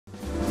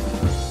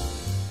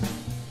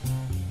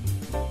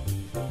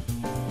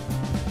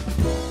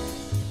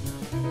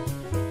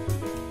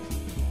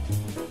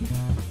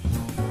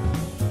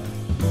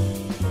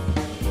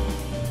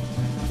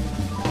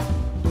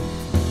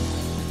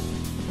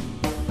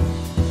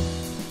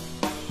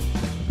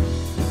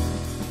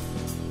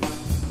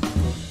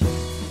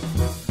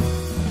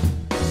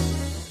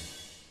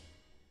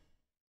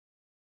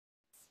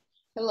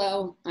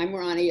Hello, I'm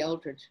Ronnie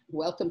Eldridge.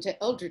 Welcome to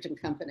Eldridge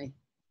and Company.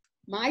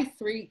 My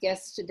three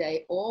guests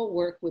today all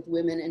work with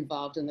women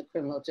involved in the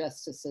criminal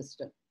justice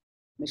system.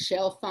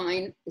 Michelle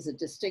Fine is a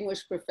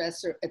distinguished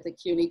professor at the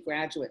CUNY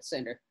Graduate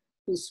Center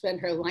who spent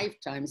her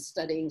lifetime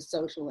studying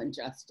social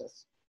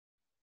injustice.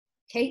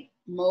 Kate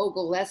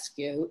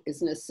Mogilescu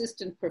is an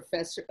assistant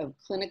professor of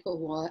clinical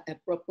law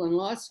at Brooklyn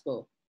Law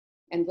School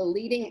and the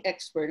leading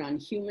expert on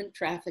human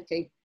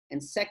trafficking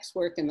and sex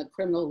work in the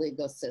criminal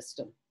legal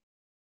system.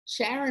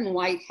 Sharon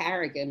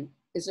White-Harrigan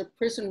is a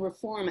prison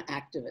reform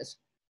activist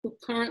who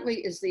currently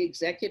is the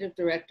executive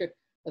director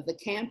of the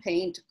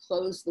campaign to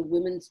close the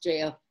women's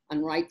jail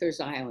on Rikers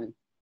Island.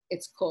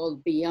 It's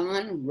called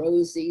Beyond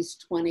Rosie's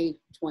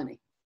 2020.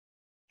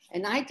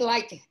 And I'd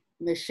like,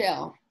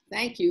 Michelle,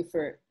 thank you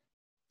for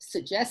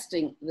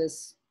suggesting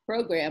this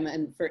program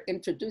and for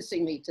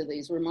introducing me to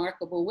these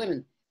remarkable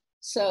women.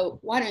 So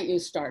why don't you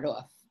start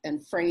off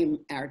and frame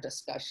our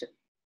discussion?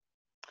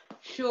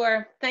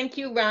 Sure. Thank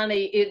you,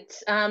 Ronnie.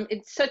 It's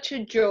such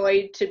a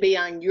joy to be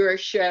on your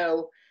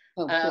show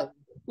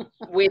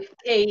with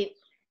Kate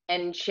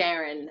and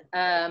Sharon.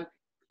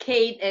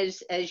 Kate,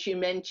 as you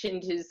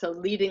mentioned, is a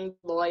leading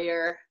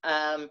lawyer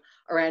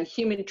around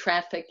human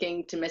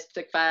trafficking,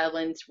 domestic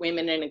violence,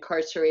 women in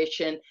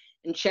incarceration.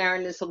 And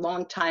Sharon is a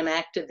longtime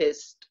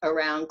activist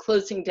around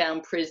closing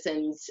down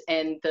prisons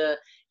and the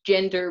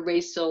gender,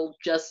 racial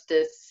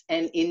justice,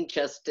 and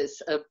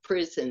injustice of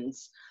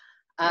prisons.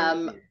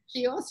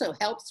 She also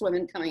helps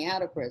women coming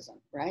out of prison,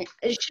 right?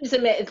 She's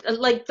amazing.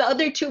 Like the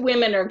other two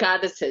women are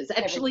goddesses.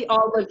 Actually,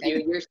 all of you,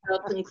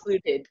 yourself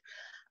included.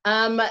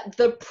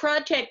 The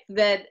project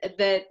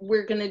that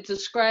we're going to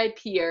describe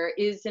here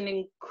is an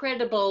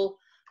incredible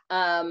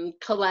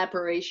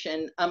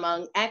collaboration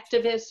among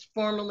activists,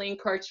 formerly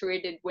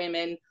incarcerated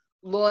women,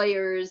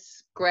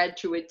 lawyers,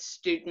 graduate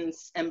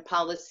students, and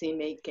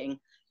policy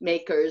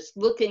makers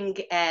looking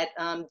at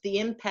the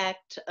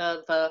impact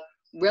of a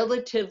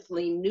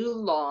relatively new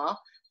law,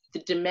 the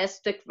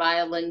Domestic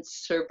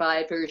Violence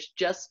Survivors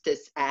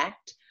Justice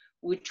Act,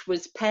 which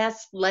was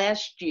passed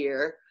last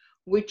year,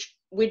 which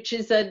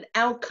is an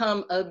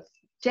outcome of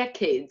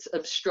decades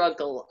of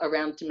struggle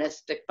around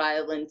domestic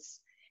violence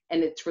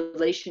and its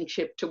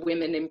relationship to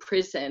women in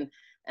prison.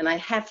 And I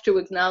have to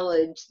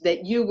acknowledge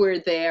that you were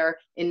there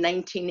in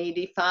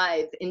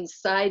 1985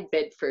 inside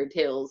Bedford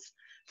Hills,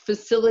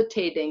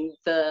 facilitating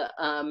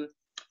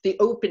the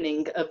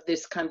opening of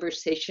this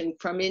conversation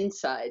from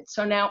inside.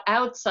 So now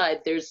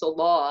outside, there's a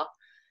law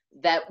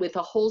that with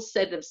a whole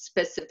set of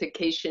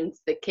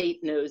specifications that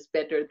Kate knows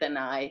better than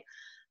I,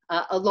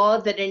 a law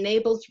that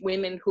enables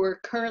women who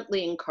are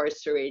currently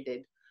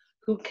incarcerated,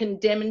 who can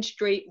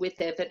demonstrate with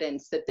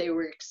evidence that they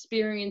were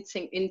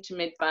experiencing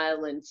intimate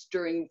violence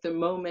during the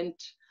moment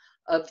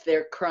of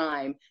their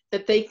crime,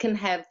 that they can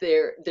have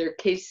their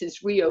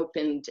cases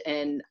reopened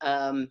and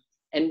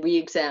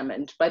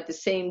re-examined by the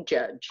same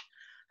judge.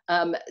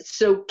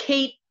 So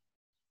Kate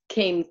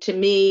came to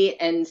me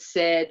and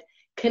said,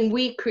 can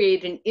we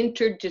create an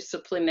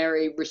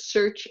interdisciplinary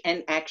research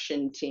and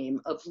action team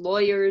of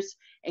lawyers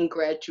and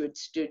graduate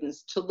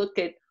students to look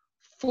at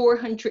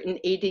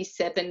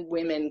 487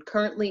 women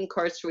currently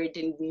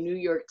incarcerated in New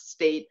York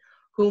State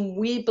whom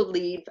we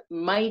believe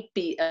might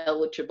be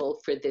eligible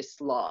for this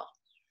law?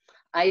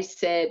 I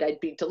said I'd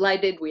be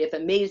delighted. We have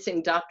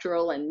amazing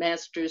doctoral and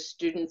master's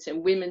students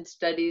in women's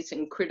studies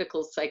and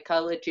critical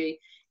psychology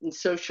and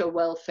social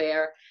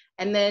welfare.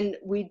 And then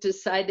we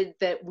decided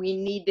that we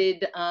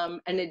needed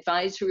an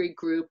advisory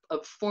group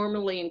of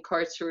formerly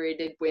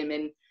incarcerated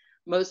women,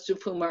 most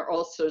of whom are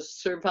also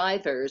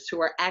survivors,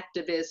 who are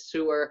activists,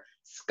 who are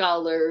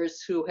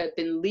scholars, who have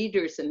been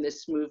leaders in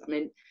this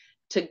movement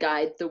to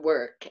guide the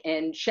work.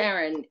 And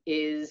Sharon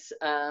is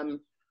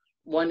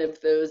one of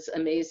those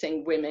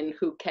amazing women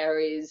who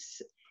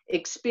carries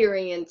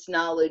experience,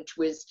 knowledge,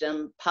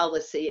 wisdom,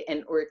 policy,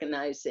 and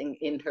organizing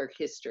in her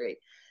history.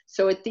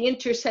 So at the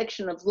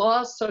intersection of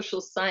law, social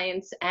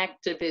science,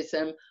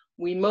 activism,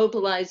 we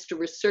mobilized a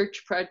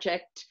research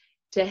project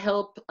to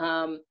help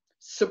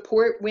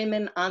support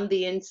women on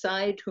the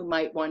inside who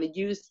might want to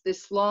use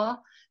this law,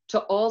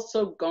 to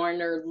also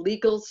garner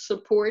legal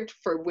support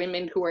for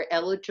women who are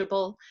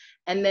eligible.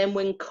 And then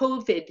when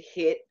COVID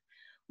hit,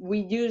 we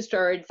used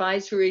our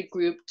advisory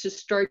group to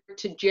start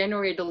to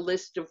generate a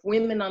list of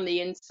women on the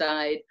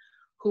inside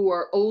who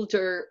are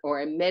older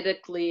or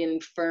medically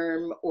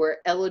infirm or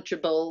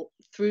eligible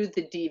through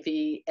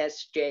the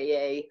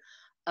DVSJA,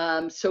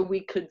 so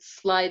we could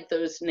slide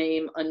those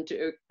names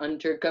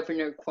under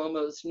Governor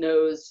Cuomo's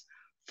nose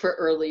for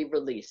early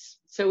release.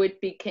 So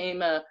it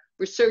became a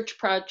research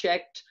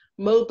project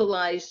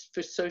mobilized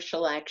for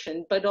social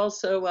action, but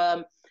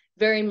also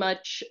very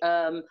much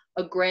a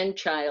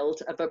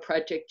grandchild of a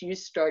project you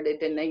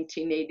started in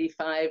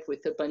 1985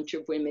 with a bunch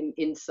of women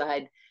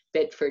inside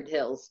Bedford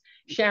Hills.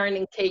 Sharon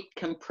and Kate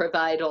can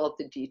provide all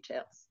the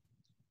details.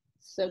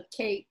 So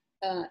Kate,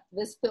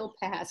 this bill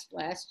passed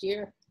last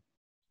year,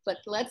 but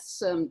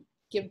let's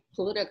give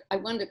I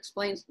want to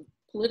explain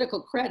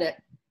political credit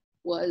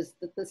was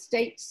that the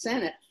state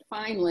Senate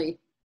finally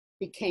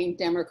became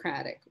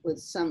Democratic with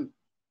some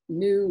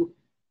new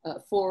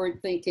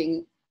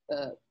forward-thinking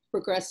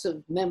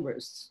progressive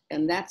members.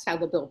 And that's how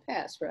the bill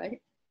passed,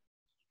 right?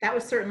 That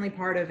was certainly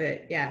part of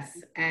it, yes.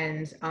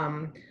 And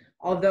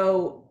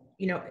although,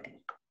 you know,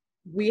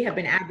 we have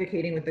been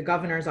advocating with the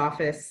governor's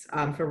office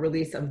for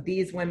release of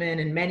these women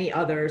and many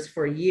others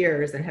for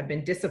years and have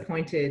been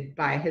disappointed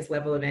by his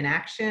level of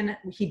inaction,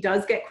 he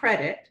does get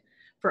credit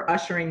for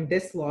ushering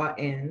this law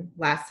in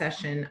last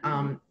session,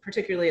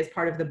 particularly as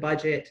part of the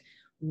budget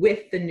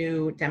with the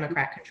new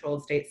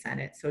Democrat-controlled state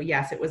Senate. So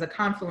yes, it was a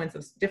confluence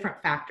of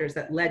different factors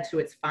that led to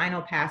its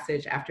final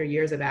passage after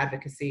years of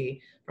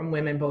advocacy from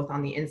women both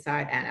on the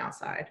inside and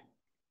outside.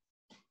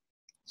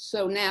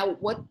 So now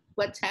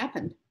what's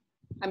happened?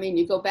 I mean,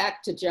 you go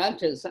back to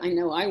judges. I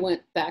know I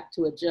went back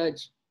to a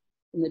judge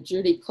in the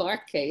Judy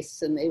Clark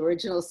case, and the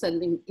original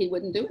sending, he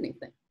wouldn't do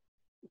anything.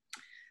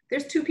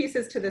 There's two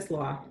pieces to this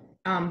law.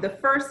 The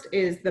first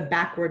is the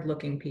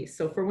backward-looking piece.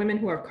 So for women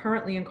who are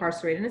currently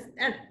incarcerated,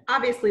 and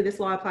obviously this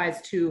law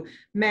applies to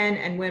men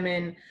and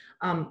women,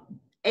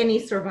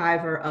 any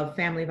survivor of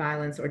family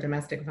violence or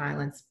domestic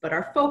violence, but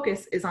our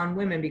focus is on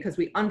women because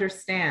we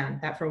understand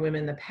that for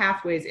women, the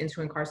pathways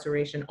into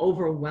incarceration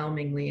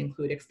overwhelmingly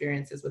include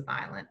experiences with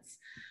violence.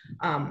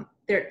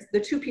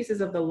 The two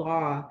pieces of the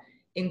law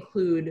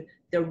include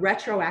the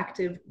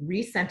retroactive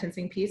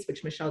resentencing piece,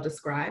 which Michelle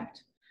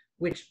described,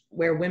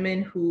 where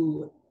women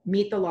who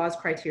meet the law's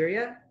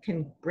criteria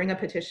can bring a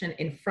petition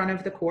in front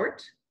of the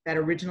court that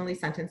originally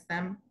sentenced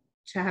them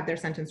to have their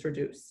sentence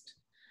reduced.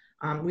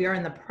 We are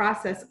in the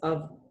process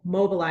of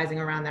mobilizing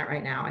around that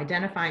right now,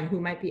 identifying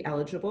who might be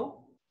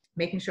eligible,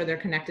 making sure they're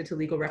connected to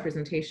legal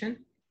representation,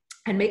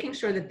 and making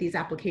sure that these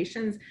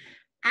applications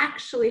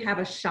actually have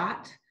a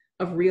shot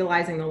of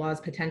realizing the law's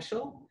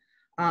potential,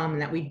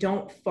 that we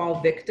don't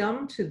fall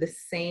victim to the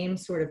same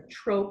sort of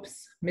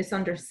tropes,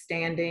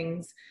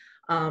 misunderstandings,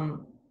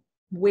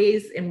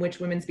 ways in which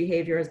women's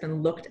behavior has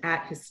been looked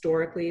at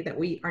historically, that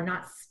we are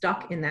not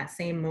stuck in that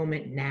same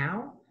moment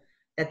now,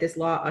 that this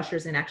law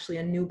ushers in actually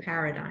a new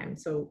paradigm.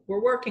 So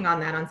we're working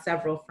on that on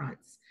several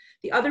fronts.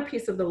 The other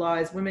piece of the law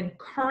is women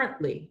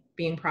currently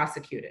being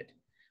prosecuted,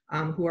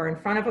 who are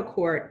in front of a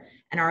court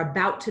and are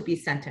about to be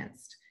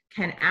sentenced,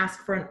 can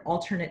ask for an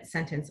alternate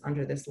sentence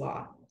under this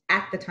law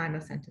at the time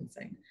of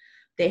sentencing.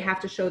 They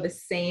have to show the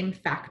same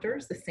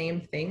factors, the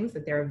same things,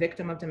 that they're a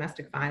victim of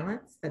domestic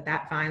violence,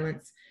 that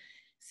violence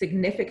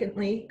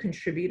significantly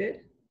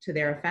contributed to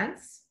their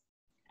offense,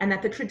 and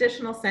that the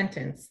traditional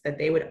sentence that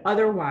they would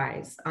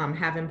otherwise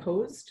have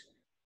imposed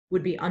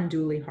would be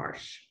unduly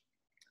harsh.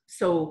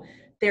 So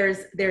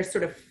there's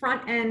sort of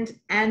front end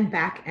and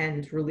back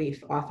end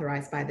relief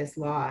authorized by this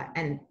law,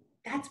 and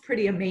that's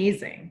pretty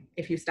amazing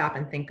if you stop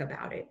and think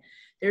about it.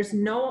 There's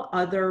no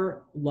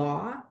other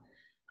law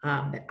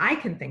that I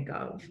can think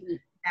of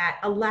that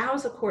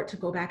allows a court to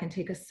go back and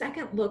take a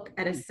second look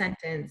at a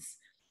sentence,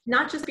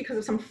 not just because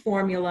of some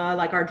formula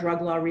like our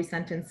drug law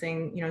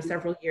resentencing, you know,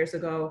 several years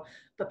ago,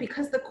 but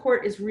because the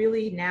court is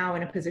really now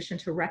in a position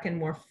to reckon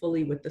more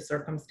fully with the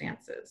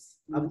circumstances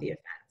of the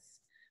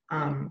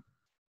offense.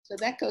 So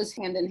that goes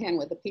hand in hand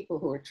with the people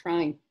who are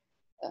trying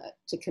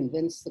to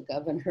convince the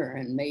governor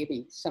and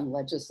maybe some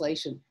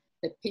legislation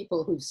that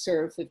people who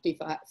serve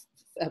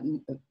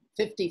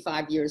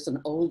 55 years and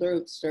older,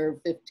 who serve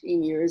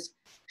 15 years,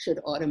 should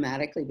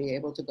automatically be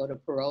able to go to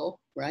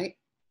parole, right?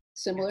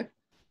 Similar?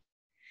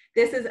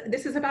 This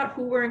is about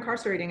who we're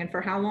incarcerating and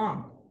for how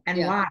long and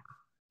why.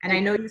 And I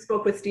know you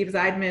spoke with Steve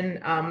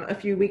Zeidman a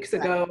few weeks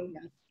ago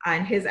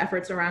on his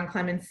efforts around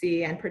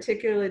clemency, and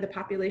particularly the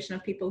population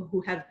of people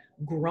who have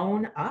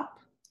grown up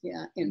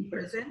in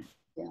prison,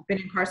 been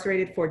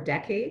incarcerated for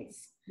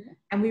decades.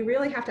 And we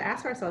really have to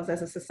ask ourselves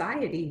as a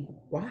society,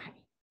 why?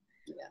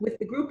 With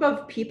the group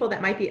of people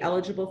that might be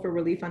eligible for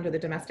relief under the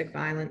Domestic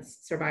Violence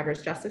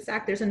Survivors Justice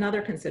Act, there's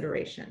another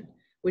consideration,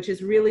 which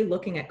is really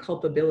looking at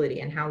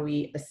culpability and how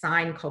we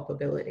assign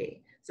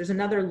culpability. So there's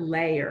another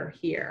layer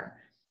here.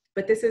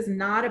 But this is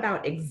not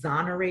about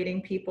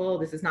exonerating people.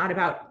 This is not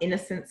about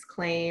innocence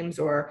claims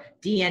or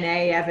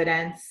DNA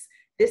evidence.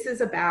 This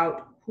is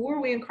about who are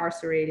we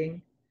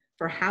incarcerating,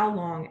 for how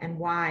long, and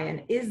why,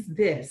 and is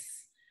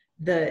this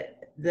the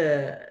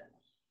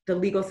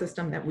legal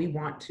system that we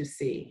want to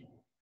see?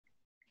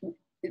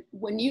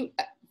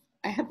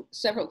 I have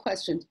several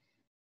questions.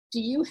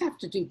 Do you have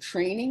to do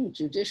training,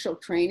 judicial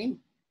training?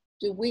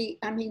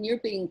 I mean, you're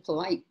being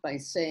polite by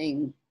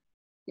saying,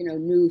 you know,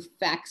 new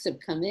facts have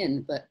come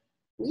in, but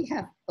we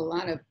have a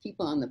lot of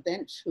people on the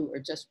bench who are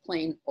just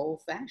plain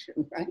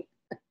old-fashioned, right?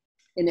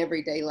 In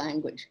everyday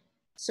language.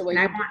 So and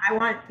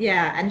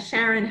and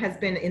Sharon has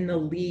been in the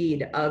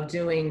lead of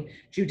doing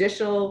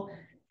judicial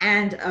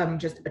and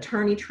just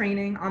attorney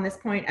training on this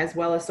point, as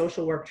well as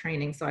social work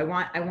training. So I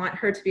want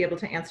her to be able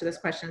to answer this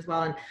question as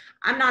well. And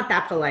I'm not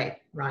that polite,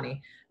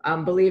 Ronnie,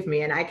 believe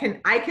me. And I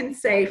can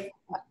say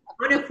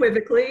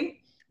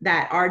unequivocally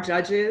that our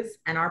judges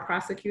and our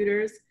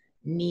prosecutors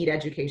need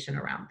education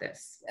around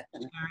this.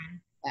 Definitely.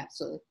 Sharon?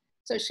 Absolutely.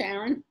 So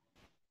Sharon?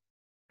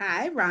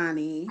 Hi,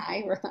 Ronnie.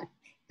 Hi, Ron.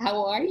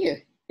 How are you?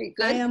 Are you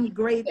good? I am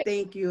great,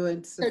 thank you.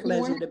 It's a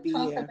pleasure to be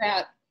here.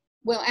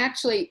 Well,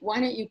 actually, why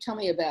don't you tell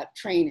me about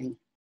training?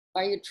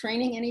 Are you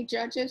training any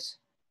judges?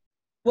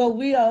 Well,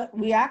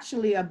 we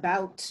actually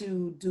about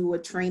to do a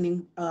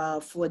training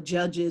for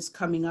judges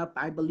coming up,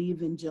 I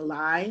believe in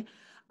July.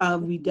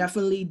 We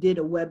definitely did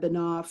a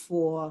webinar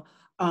for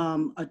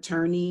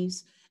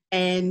attorneys,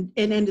 and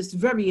then it's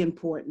very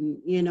important.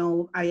 You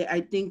know,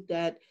 I think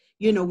that,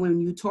 you know,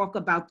 when you talk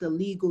about the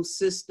legal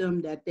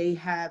system, that they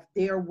have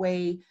their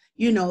way,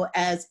 you know,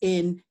 as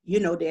in, you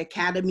know, the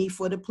academy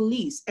for the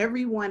police.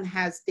 Everyone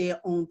has their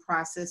own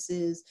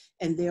processes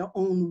and their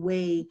own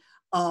way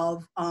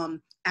of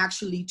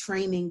actually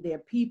training their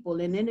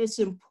people. And then it's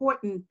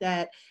important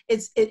that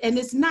and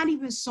it's not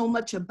even so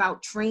much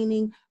about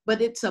training,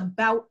 but it's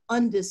about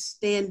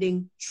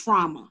understanding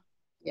trauma.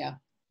 Yeah.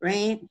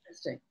 Right?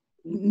 Interesting.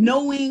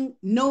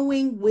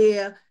 Knowing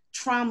where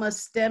trauma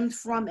stems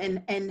from,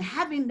 and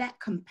having that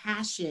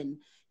compassion,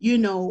 you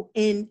know,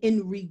 in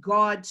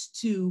regards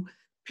to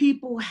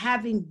people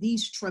having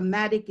these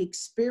traumatic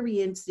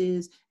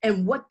experiences,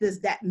 and what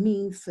does that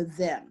mean for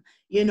them,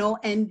 you know.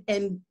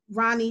 And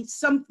Ronnie,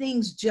 some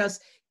things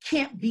just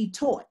can't be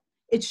taught.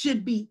 It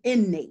should be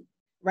innate,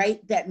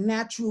 right? That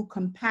natural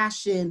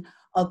compassion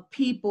of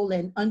people,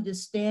 and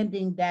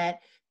understanding that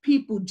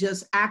people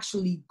just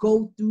actually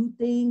go through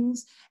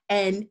things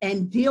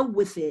and deal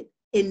with it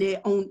in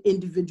their own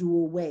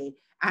individual way.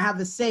 I have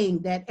a saying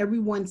that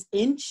everyone's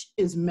inch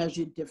is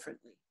measured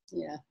differently.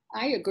 Yeah,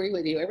 I agree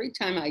with you. Every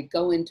time I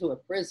go into a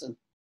prison,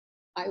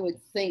 I would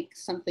think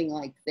something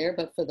like, there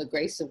but for the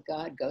grace of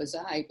God goes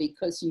I,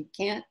 because you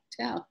can't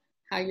tell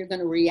how you're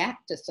going to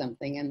react to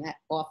something, and that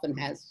often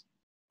has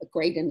a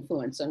great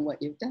influence on what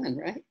you've done,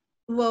 right?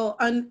 Well,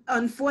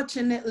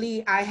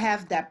 unfortunately, I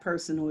have that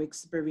personal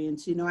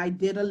experience. You know, I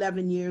did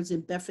 11 years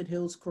in Bedford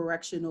Hills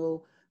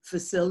Correctional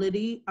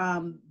Facility,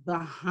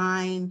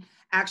 behind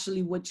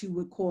actually what you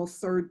would call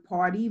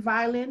third-party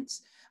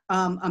violence.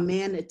 A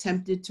man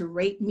attempted to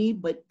rape me,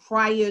 but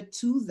prior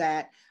to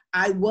that,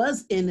 I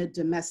was in a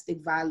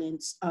domestic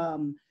violence,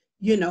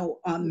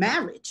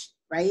 marriage,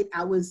 right?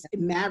 I was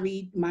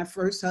married. My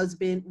first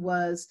husband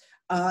was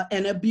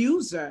an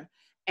abuser.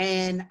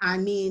 And I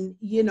mean,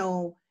 you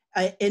know,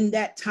 in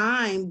that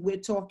time, we're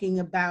talking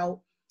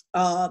about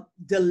the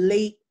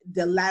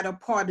latter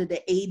part of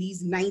the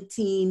 80s,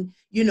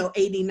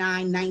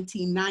 89,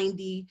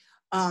 1990,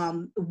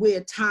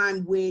 where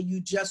time where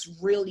you just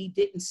really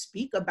didn't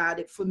speak about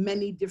it for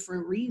many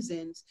different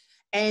reasons.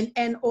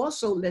 And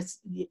also,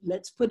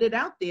 let's put it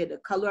out there, the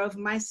color of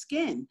my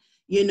skin.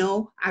 You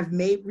know, I've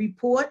made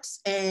reports,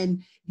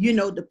 and, you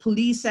know, the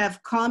police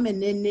have come,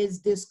 and then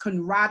there's this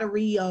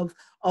camaraderie of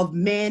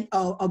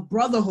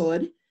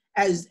brotherhood,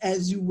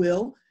 as you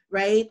will,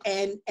 right?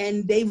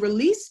 And they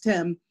released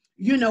him,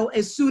 you know,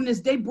 as soon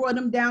as they brought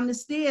him down the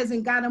stairs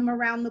and got him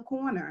around the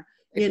corner,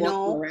 you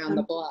know. Around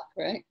the block,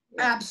 right?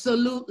 Yeah.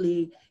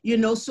 Absolutely. You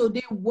know, so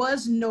there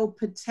was no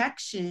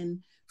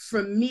protection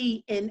for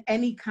me in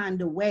any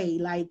kind of way.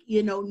 Like,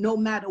 you know, no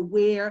matter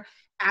where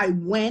I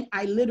went,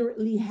 I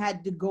literally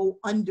had to go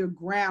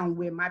underground,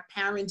 where my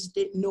parents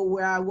didn't know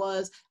where I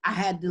was. I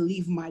had to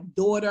leave my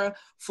daughter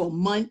for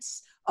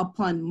months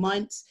upon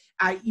months.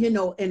 You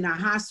know, in a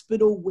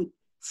hospital with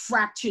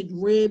fractured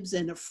ribs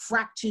and a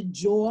fractured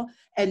jaw.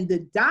 And the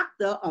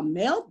doctor, a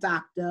male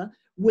doctor,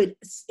 would,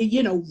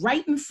 you know,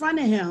 right in front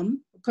of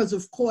him, because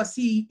of course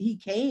he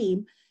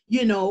came,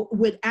 you know,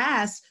 would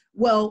ask,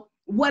 well,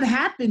 what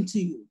happened to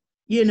you?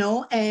 You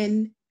know,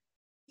 and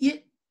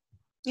it,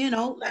 you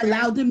know,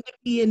 allowed him to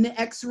be in the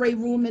x-ray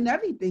room and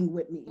everything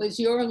with me. Was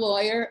your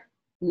lawyer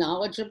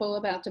knowledgeable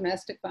about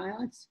domestic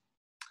violence?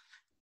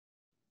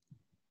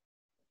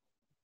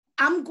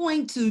 I'm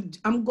going to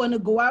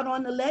go out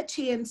on the ledge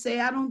here and say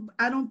I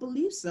don't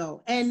believe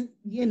so. And,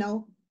 you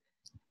know,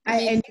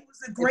 and he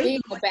was a great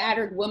being a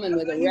battered woman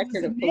with a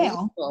record of police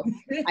work.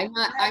 I'm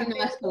not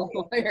a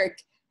lawyer,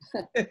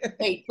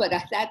 Kate, but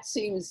that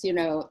seems, you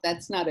know,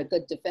 that's not a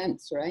good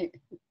defense, right?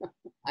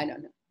 I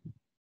don't know.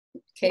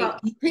 Kate, well,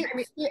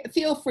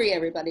 feel free,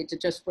 everybody, to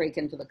just break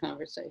into the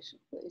conversation,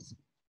 please.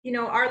 You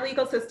know, our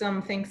legal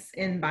system thinks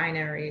in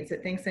binaries.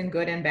 It thinks in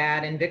good and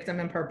bad, and victim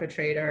and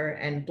perpetrator,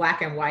 and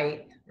black and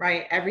white,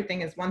 right?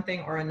 Everything is one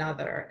thing or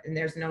another, and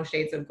there's no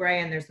shades of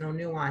gray, and there's no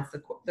nuance.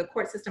 The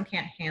court system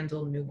can't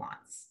handle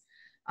nuance,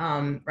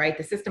 right?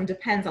 The system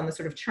depends on the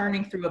sort of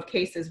churning through of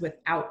cases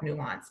without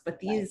nuance. But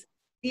these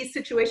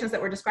situations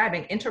that we're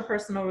describing,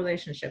 interpersonal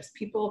relationships,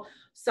 people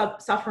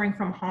suffering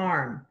from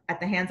harm at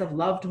the hands of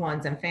loved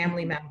ones and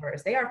family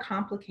members, they are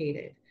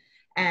complicated.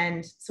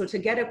 And so to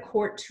get a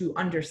court to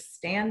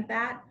understand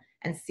that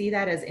and see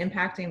that as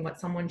impacting what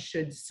someone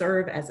should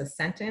serve as a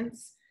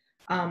sentence,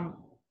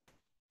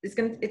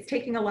 it's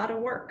taking a lot of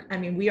work. I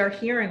mean, we are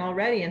hearing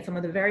already in some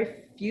of the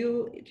very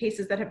few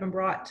cases that have been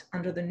brought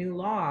under the new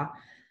law,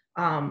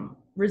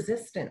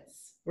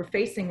 resistance. We're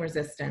facing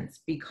resistance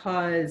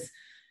because,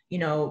 you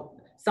know,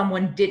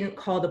 someone didn't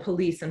call the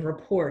police and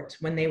report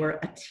when they were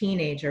a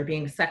teenager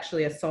being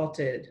sexually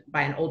assaulted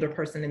by an older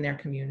person in their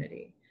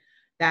community.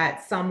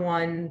 That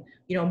someone,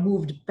 you know,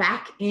 moved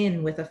back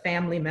in with a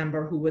family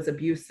member who was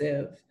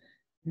abusive,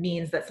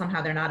 means that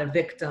somehow they're not a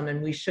victim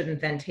and we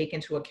shouldn't then take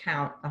into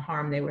account the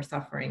harm they were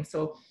suffering.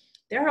 So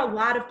there are a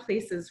lot of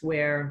places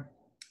where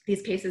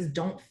these cases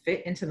don't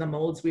fit into the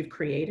molds we've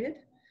created.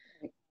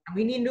 And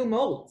we need new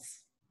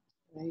molds.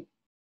 Right.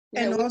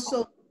 And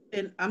also,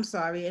 and I'm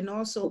sorry, and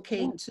also,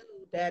 Kate, too,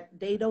 that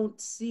they don't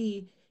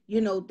see,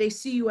 you know, they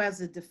see you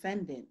as a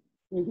defendant,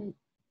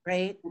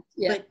 right?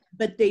 Yeah.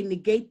 But they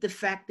negate the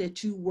fact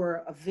that you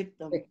were a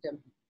victim,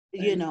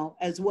 you know,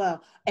 as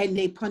well. And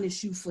they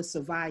punish you for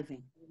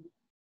surviving,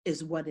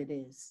 is what it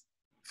is,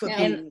 for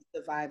being a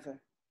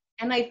survivor.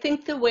 And I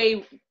think the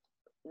way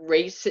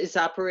race is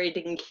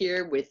operating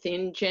here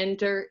within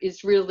gender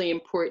is really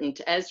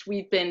important. As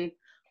we've been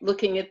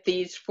looking at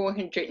these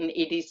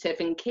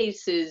 487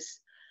 cases,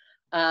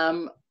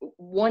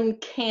 one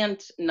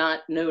can't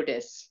not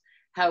notice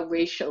how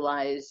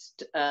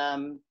racialized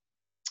the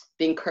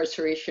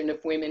incarceration of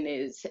women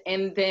is.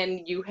 And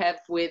then you have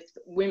with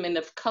women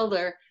of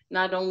color,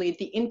 not only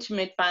the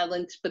intimate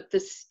violence, but the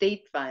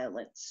state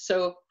violence.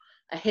 So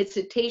a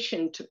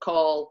hesitation to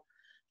call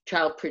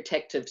Child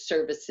Protective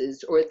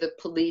Services or the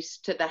police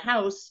to the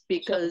house,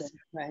 because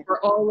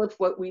for all of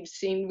what we've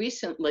seen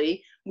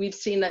recently, we've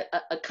seen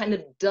a kind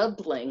of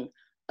doubling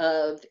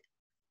of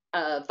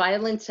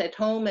violence at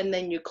home, and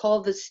then you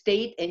call the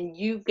state and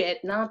you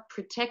get not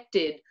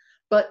protected,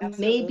 but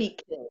maybe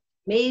killed,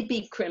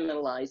 maybe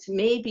criminalized,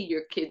 maybe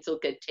your kids will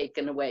get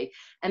taken away.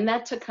 And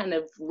that's a kind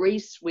of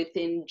race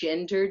within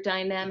gender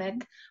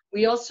dynamic.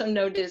 We also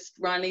noticed,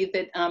 Ronnie,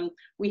 that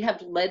we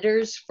have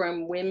letters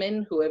from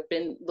women who have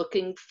been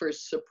looking for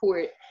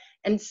support,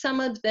 and some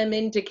of them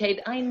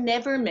indicate, I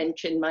never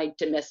mentioned my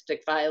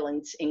domestic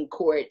violence in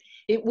court.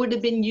 It would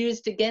have been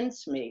used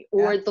against me,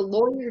 or the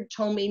lawyer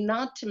told me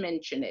not to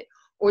mention it,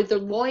 or the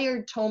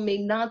lawyer told me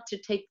not to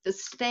take the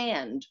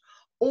stand,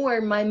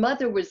 or my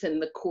mother was in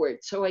the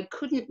court, so I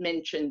couldn't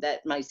mention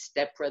that my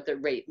stepbrother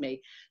raped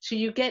me. So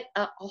you get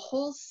a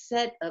whole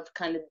set of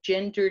kind of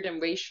gendered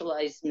and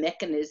racialized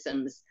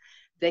mechanisms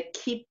that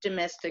keep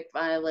domestic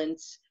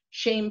violence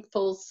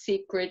shameful,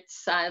 secret,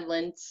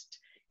 silenced.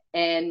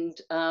 And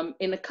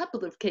in a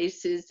couple of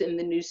cases in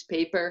the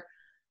newspaper,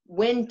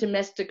 when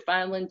domestic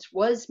violence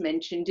was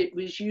mentioned, it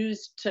was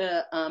used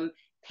to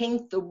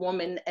paint the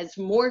woman as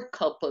more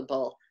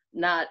culpable,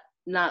 not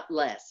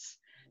less.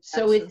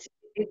 So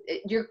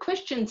your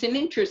question's an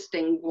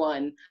interesting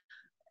one,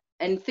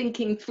 and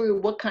thinking through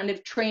what kind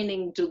of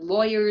training do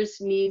lawyers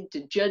need,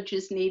 do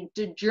judges need,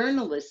 do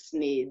journalists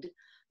need,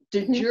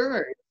 do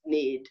jurors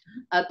need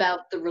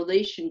about the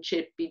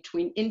relationship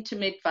between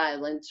intimate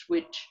violence,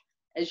 which,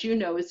 as you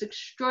know, is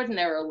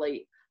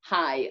extraordinarily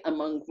high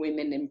among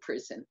women in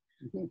prison.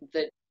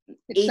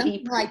 It's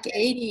something like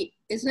 80,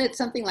 isn't it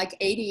something like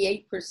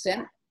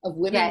 88% of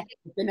women have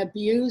been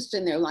abused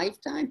in their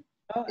lifetime?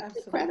 Oh, it's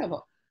absolutely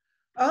incredible.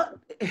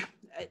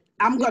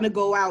 I'm going to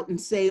go out and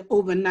say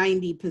over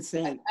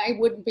 90%. I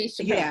wouldn't be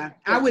surprised. Yeah,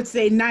 I would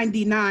say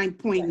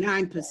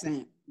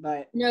 99.9%.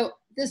 But no,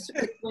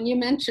 when you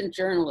mentioned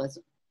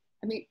journalism,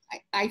 I mean,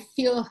 I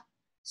feel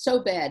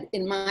so bad.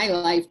 In my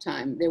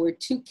lifetime, there were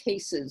 2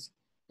 cases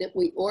that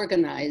we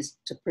organized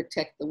to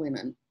protect the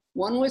women.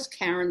 One was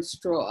Karen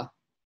Straw,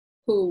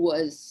 who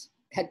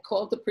had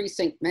called the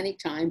precinct many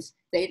times.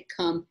 They'd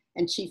come,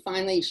 and she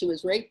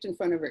was raped in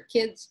front of her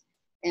kids,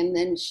 and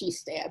then she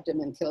stabbed him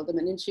and killed him,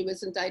 and then she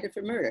was indicted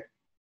for murder.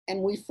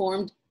 And we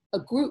formed a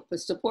group, a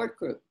support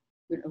group,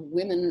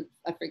 women,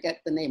 I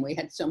forget the name, we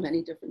had so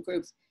many different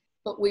groups,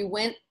 but we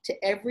went to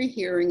every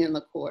hearing in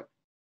the court.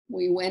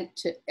 We went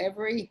to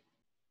every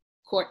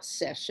court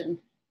session.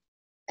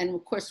 And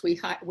of course, we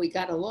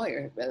got a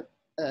lawyer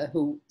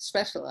who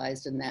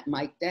specialized in that,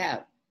 Mike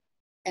Dowd.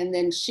 And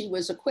then she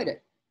was acquitted.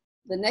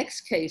 The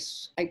next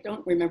case, I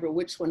don't remember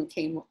which one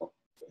came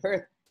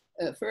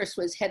first,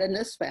 was Hedda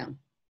Nussbaum.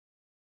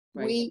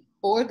 Right. We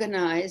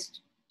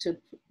organized to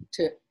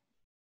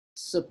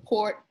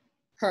support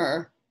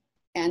her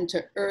and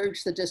to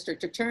urge the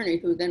district attorney,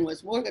 who then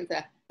was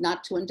Morgenthau,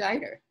 not to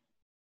indict her.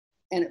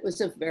 And it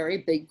was a very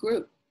big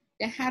group.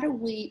 Now, how do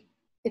we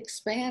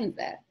expand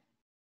that,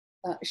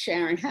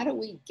 Sharon? How do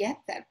we get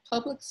that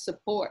public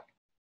support,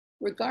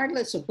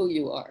 regardless of who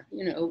you are,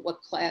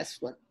 what class,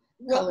 what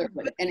color,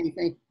 what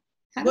anything?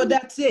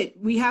 That's it.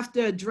 We have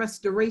to address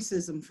the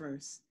racism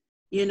first.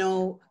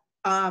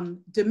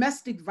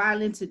 Domestic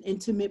violence and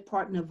intimate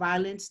partner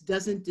violence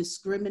doesn't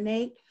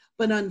discriminate,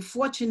 but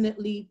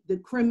unfortunately, the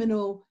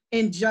criminal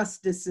and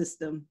justice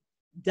system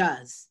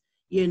does,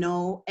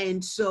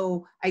 and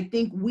so I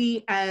think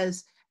we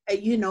as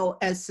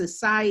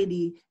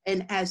society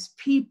and as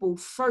people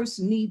first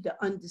need to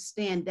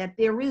understand that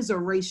there is a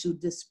racial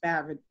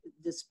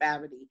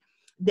disparity,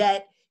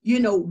 that,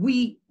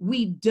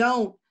 we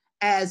don't,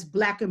 as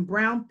Black and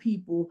brown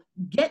people,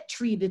 get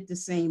treated the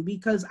same,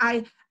 because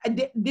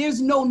there's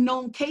no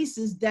known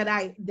cases that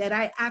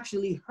I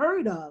actually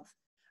heard of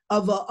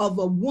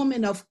a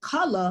woman of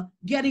color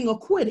getting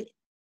acquitted.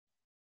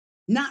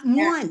 Not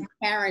one.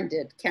 Karen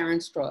did. Karen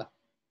Straw.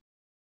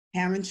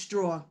 Karen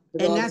Straw.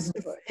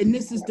 And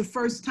this is the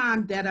first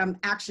time that I'm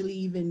actually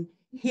even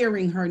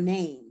hearing her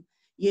name,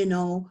 you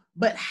know,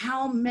 but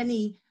how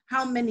many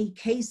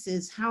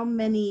cases, how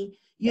many,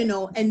 you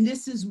know, and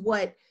this is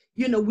what,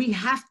 you know, we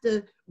have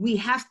to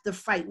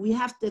fight, we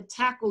have to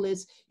tackle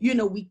this, you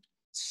know,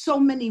 so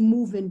many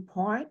moving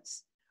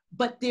parts,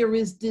 but there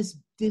is this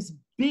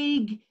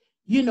big,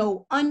 you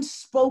know,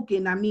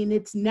 unspoken, I mean,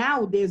 it's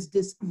now there's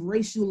this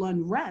racial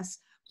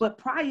unrest, but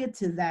prior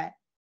to that,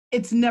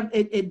 it's never,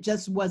 it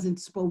just wasn't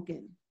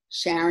spoken.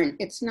 Sharon,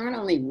 it's not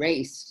only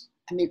race.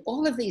 I mean,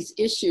 all of these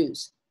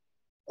issues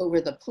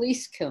over the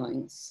police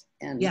killings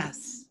and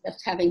yes,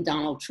 just having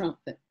Donald Trump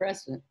as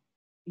president,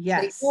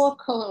 yes, they all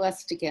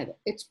coalesce together.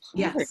 It's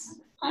poverty. yes,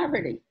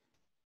 Poverty.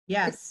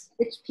 yes,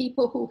 It's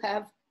people who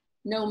have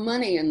no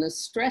money and the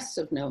stress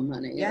of no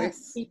money. yes.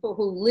 It's people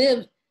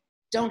who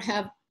don't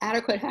have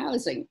adequate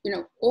housing. You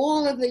know,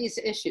 all of these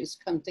issues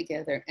come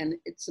together and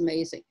it's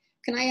amazing.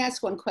 Can I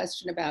ask one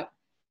question about,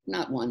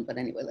 not one, but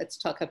anyway, let's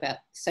talk about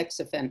the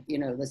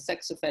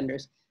sex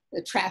offenders,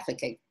 the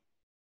trafficking.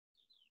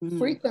 Mm.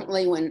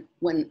 Frequently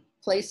when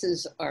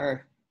places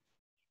are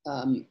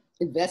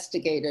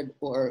investigated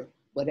or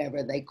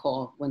whatever they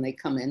call when they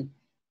come in,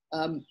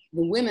 the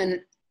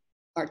women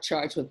are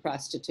charged with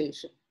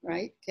prostitution,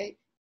 right, Kate?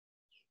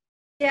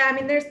 Yeah, I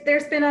mean,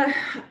 there's been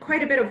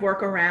quite a bit of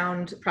work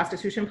around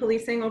prostitution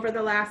policing over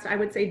the last, I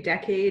would say,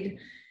 decade,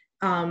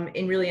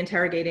 in really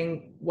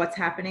interrogating what's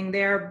happening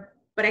there.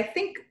 But I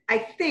think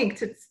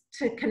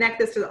to connect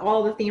this to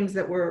all the themes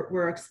that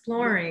we're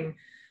exploring,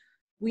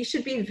 we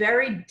should be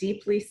very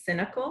deeply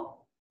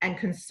cynical and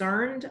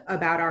concerned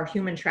about our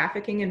human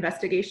trafficking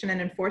investigation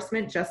and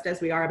enforcement, just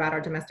as we are about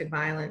our domestic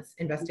violence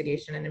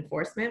investigation and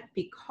enforcement,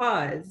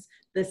 because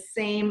the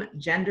same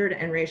gendered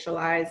and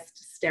racialized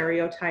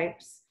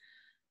stereotypes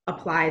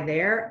apply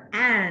there.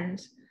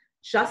 And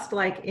just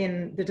like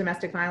in the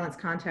domestic violence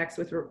context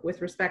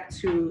with respect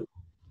to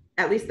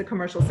at least the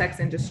commercial sex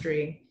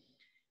industry,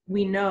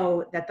 we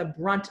know that the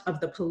brunt of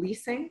the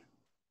policing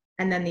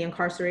and then the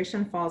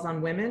incarceration falls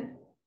on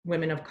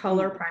women of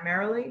color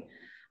primarily,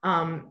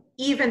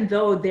 even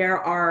though there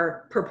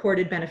are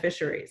purported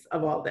beneficiaries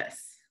of all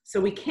this. So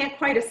we can't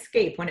quite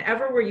escape.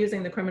 Whenever we're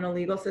using the criminal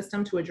legal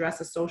system to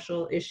address a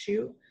social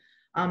issue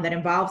that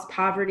involves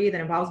poverty,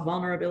 that involves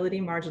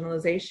vulnerability,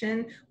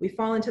 marginalization, we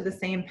fall into the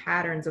same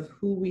patterns of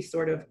who we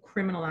sort of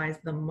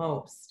criminalize the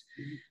most.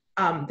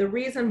 The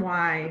reason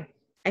why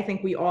I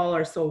think we all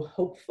are so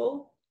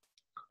hopeful,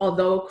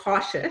 although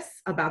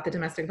cautious, about the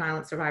Domestic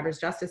Violence Survivors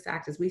Justice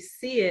Act is we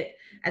see it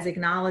as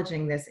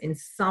acknowledging this in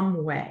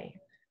some way,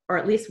 or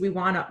at least we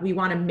want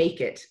to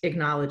make it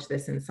acknowledge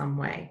this in some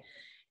way.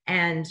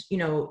 And, you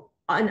know,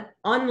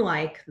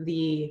 unlike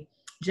the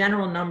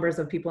general numbers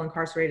of people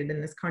incarcerated in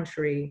this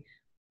country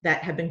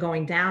that have been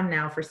going down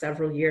now for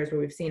several years, where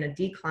we've seen a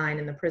decline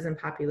in the prison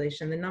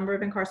population, the number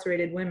of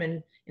incarcerated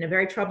women in a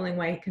very troubling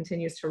way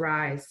continues to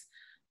rise.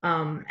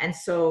 And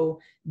so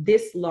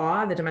this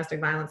law, the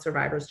Domestic Violence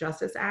Survivors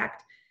Justice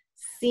Act,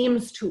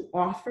 seems to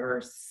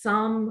offer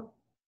some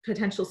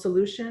potential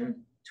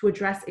solution to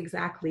address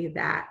exactly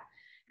that.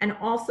 And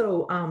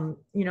also,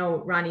 you know,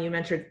 Ronnie,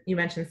 you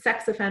mentioned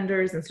sex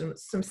offenders and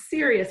some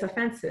serious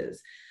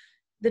offenses.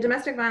 The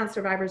Domestic Violence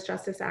Survivors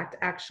Justice Act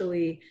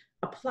actually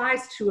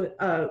applies to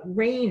a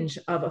range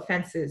of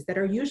offenses that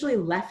are usually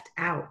left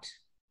out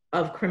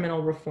of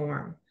criminal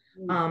reform.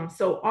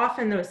 So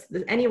often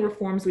any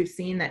reforms we've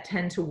seen that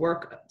tend to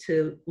work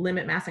to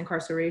limit mass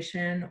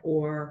incarceration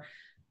or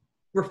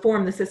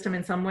reform the system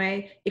in some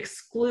way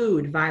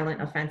exclude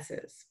violent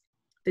offenses.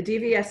 The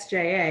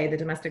DVSJA, the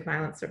Domestic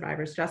Violence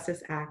Survivors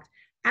Justice Act,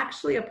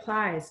 actually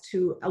applies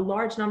to a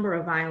large number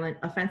of violent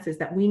offenses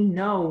that we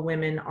know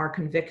women are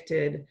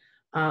convicted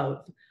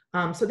of.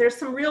 So there's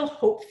some real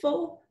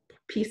hopeful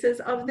pieces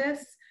of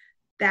this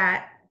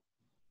that,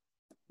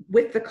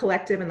 with the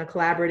collective and the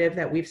collaborative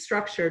that we've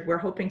structured, we're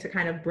hoping to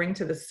kind of bring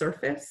to the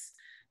surface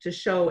to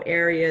show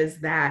areas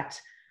that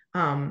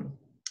of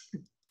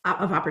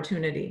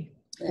opportunity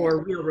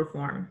for real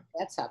reform.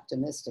 That's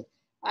optimistic.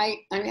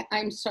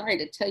 I'm sorry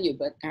to tell you,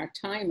 but our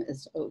time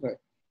is over.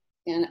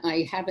 And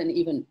I haven't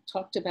even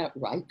talked about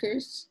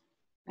Rikers.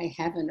 I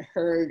haven't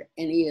heard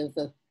any of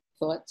the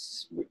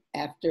thoughts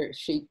after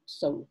she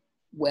so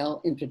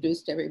well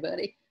introduced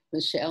everybody.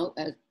 Michelle,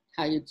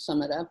 how you'd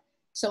sum it up.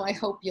 So I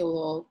hope you'll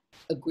all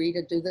agree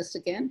to do this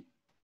again.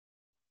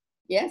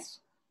 Yes?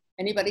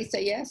 Anybody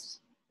say yes?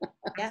 Yes.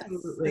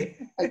 Absolutely.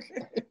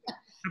 Okay.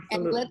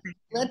 And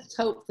let's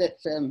hope that,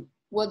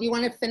 well, do you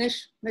want to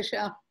finish,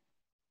 Michelle?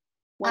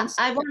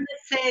 I want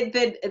to say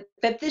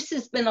that this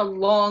has been a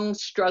long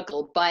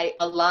struggle by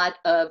a lot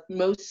of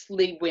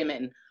mostly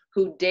women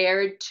who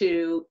dared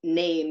to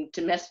name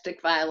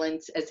domestic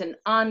violence as an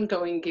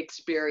ongoing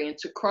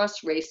experience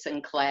across race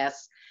and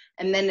class.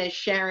 And then, as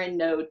Sharon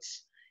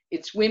notes,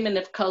 it's women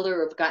of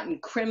color have gotten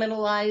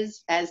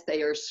criminalized as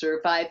they are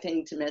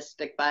surviving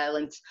domestic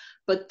violence,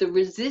 but the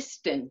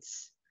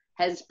resistance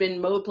has been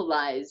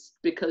mobilized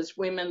because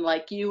women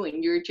like you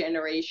and your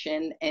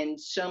generation and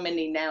so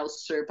many now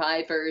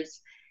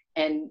survivors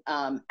and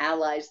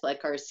allies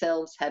like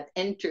ourselves have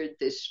entered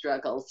this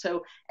struggle.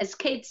 So as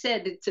Kate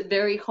said, it's a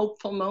very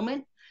hopeful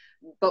moment,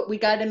 but we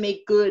got to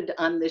make good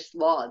on this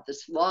law.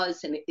 This law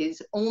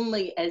is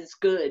only as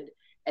good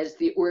as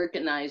the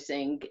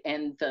organizing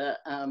and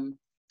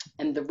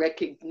the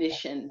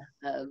recognition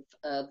of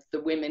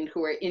the women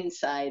who are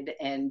inside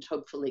and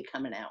hopefully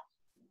coming out.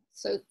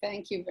 So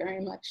thank you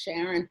very much,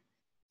 Sharon,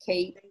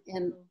 Kate,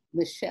 and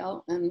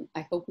Michelle, and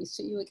I hope we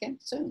see you again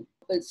soon.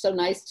 It's so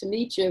nice to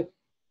meet you,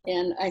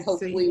 and I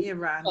hope we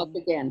talk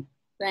again.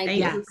 Thank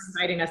you. Thank you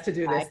for inviting us to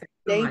do this.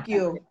 Thank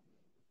you.